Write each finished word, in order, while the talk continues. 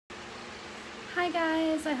Hi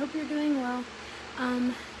guys, I hope you're doing well.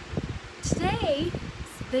 Today's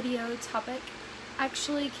video topic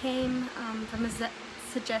actually came from a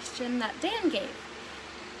suggestion that Dan gave,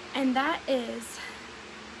 and that is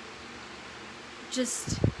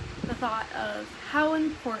just the thought of how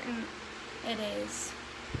important it is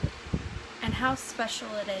and how special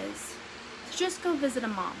it is to just go visit a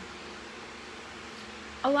mom.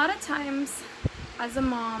 A lot of times as a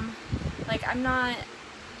mom, like, I'm not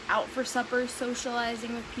out for supper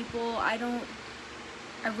socializing with people. I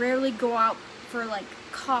rarely go out for like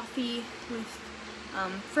coffee with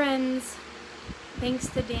friends. Thanks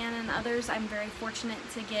to Dan and others, I'm very fortunate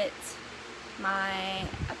to get a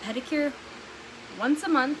pedicure once a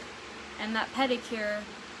month, and that pedicure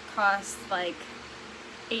costs like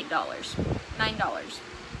 $8, $9,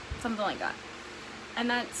 something like that, and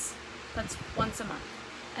that's once a month.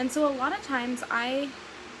 And so a lot of times I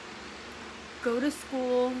go to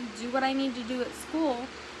school, do what I need to do at school,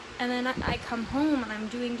 and then I come home and I'm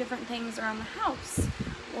doing different things around the house,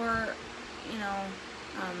 or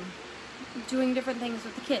doing different things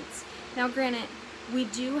with the kids. Now granted, we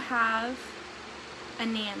do have a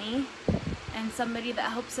nanny and somebody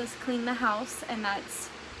that helps us clean the house, and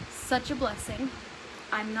that's such a blessing.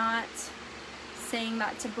 I'm not saying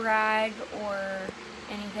that to brag or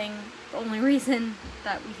anything.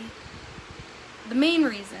 The main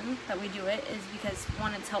reason that we do it is because,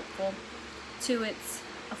 one, it's helpful, two, it's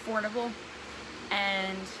affordable,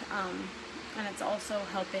 and it's also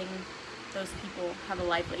helping those people have a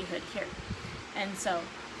livelihood here. And so,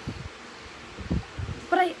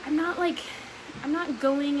 but I'm not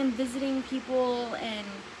going and visiting people, and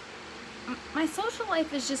my social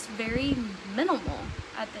life is just very minimal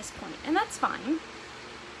at this point, and that's fine.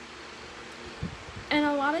 And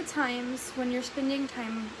a lot of times when you're spending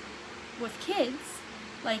time with kids,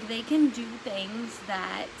 like, they can do things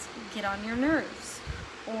that get on your nerves,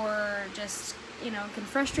 or just, can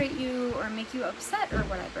frustrate you or make you upset or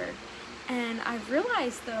whatever. And I've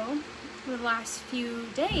realized, though, the last few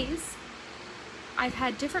days, I've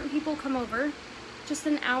had different people come over, just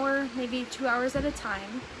an hour, maybe 2 hours at a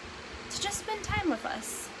time, to just spend time with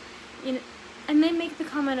us. And they make the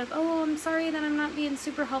comment of, oh, I'm sorry that I'm not being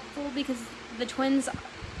super helpful, because the twins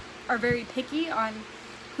are very picky on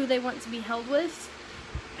who they want to be held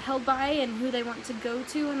by, and who they want to go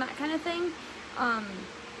to, and that kind of thing.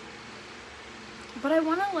 But I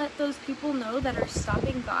want to let those people know that are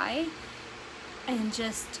stopping by and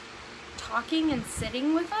just talking and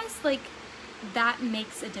sitting with us, like, that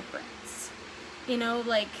makes a difference.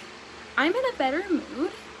 Like, I'm in a better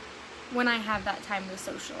mood when I have that time to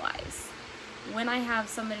socialize, when I have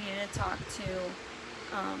somebody to talk to.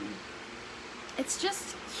 It's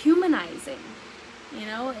just humanizing.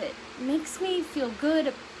 It makes me feel good,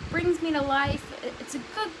 it brings me to life, it's a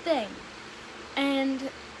good thing. And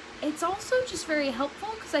it's also just very helpful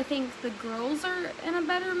because I think the girls are in a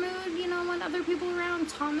better mood, when other people are around.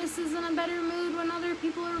 Thomas is in a better mood when other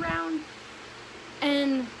people are around.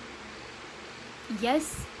 And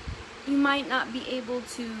yes, you might not be able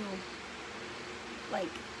to,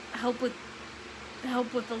 like, help with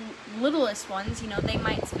the littlest ones. They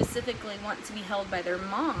might specifically want to be held by their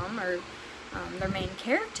mom or their main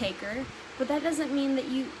caretaker, but that doesn't mean that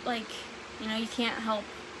you can't help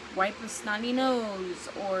wipe a snotty nose,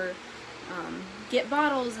 or get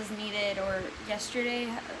bottles as needed. Or yesterday,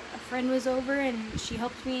 a friend was over and she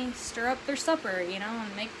helped me stir up their supper,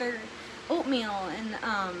 and make their oatmeal, and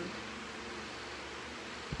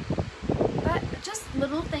that, just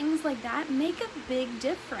little things like that make a big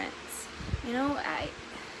difference.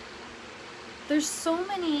 There's so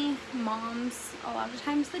many moms a lot of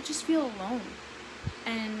times that just feel alone,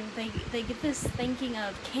 and they get this thinking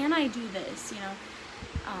of, can I do this?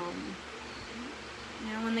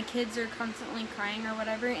 When the kids are constantly crying or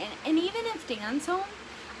whatever. And even if Dan's home,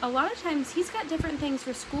 a lot of times he's got different things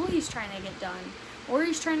for school he's trying to get done, or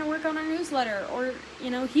he's trying to work on our newsletter, or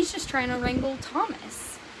he's just trying to wrangle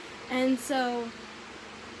Thomas. And so,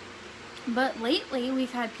 but lately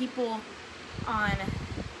we've had people on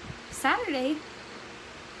Saturday,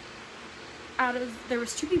 there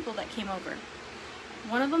was 2 people that came over.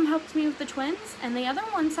 One of them helped me with the twins, and the other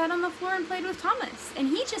one sat on the floor and played with Thomas, and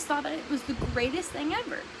he just thought that it was the greatest thing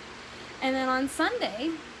ever. And then on Sunday,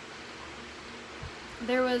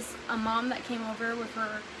 there was a mom that came over with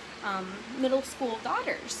her middle school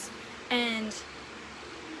daughters, and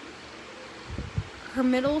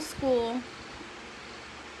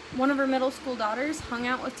one of her middle school daughters hung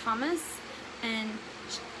out with Thomas, and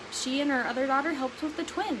she and her other daughter helped with the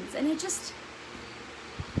twins. And it just,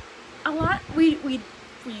 a lot, we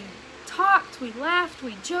talked, we laughed,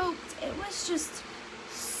 we joked. It was just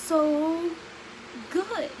so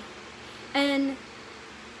good. And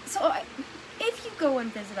so if you go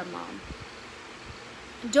and visit a mom,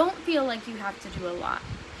 don't feel like you have to do a lot.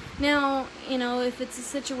 Now, you know, if it's a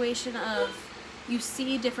situation of you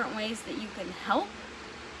see different ways that you can help,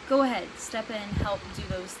 go ahead, step in, help do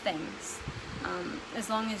those things. As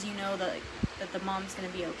long as you know that the mom's going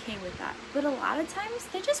to be okay with that. But a lot of times,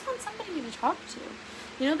 they just want somebody to talk to.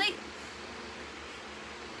 You know,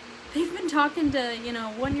 they've been talking to, you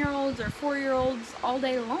know, 1-year-olds or 4-year-olds all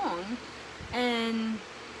day long, and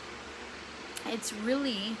it's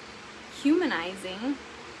really humanizing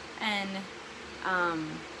and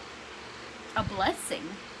a blessing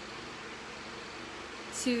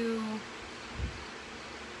to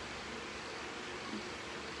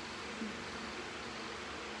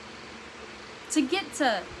get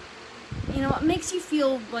to, you know, it makes you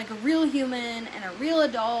feel like a real human and a real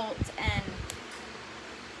adult, and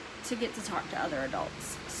to get to talk to other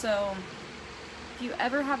adults. So if you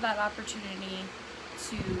ever have that opportunity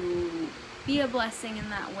to be a blessing in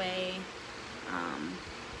that way,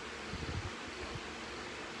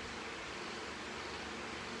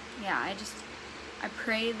 yeah, I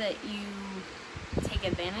pray that you take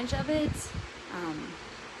advantage of it.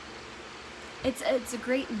 It's a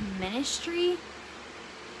great ministry.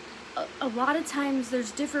 A lot of times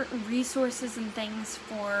there's different resources and things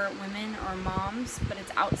for women or moms, but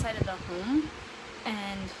it's outside of the home,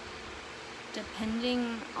 and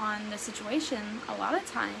depending on the situation, a lot of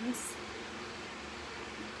times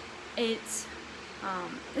it's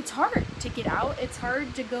hard to get out. It's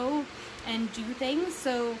hard to go and do things.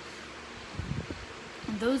 So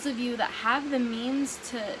those of you that have the means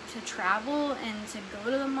to travel and to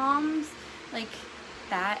go to the moms, like,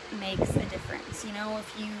 that makes a difference. You know,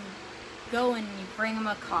 if you go and you bring them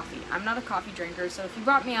a coffee. I'm not a coffee drinker, so if you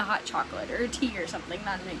brought me a hot chocolate or a tea or something,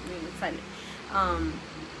 that'd make me excited.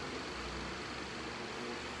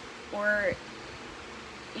 Or,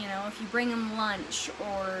 you know, if you bring them lunch,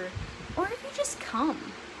 or if you just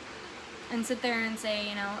come and sit there and say,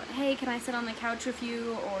 you know, hey, can I sit on the couch with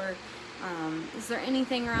you? Or is there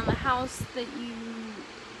anything around the house that you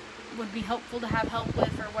would be helpful to have help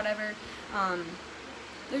with, or whatever.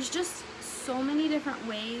 There's just so many different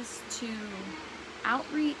ways to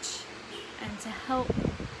outreach and to help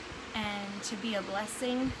and to be a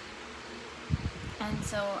blessing. And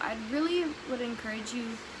so I really would encourage you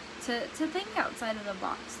to think outside of the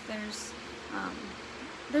box.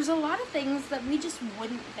 There's a lot of things that we just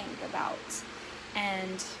wouldn't think about,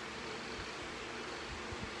 and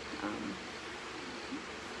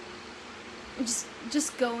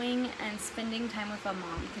just going and spending time with a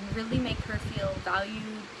mom can really make her feel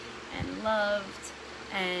valued and loved,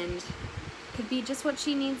 and could be just what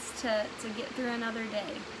she needs to get through another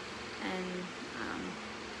day, and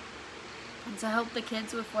to help the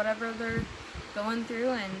kids with whatever they're going through,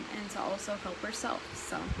 and to also help herself.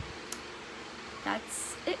 So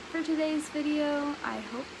that's it for today's video. I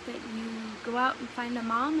hope that you go out and find a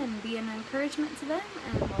mom and be an encouragement to them,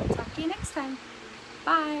 and we'll talk to you next time.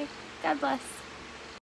 Bye. God bless.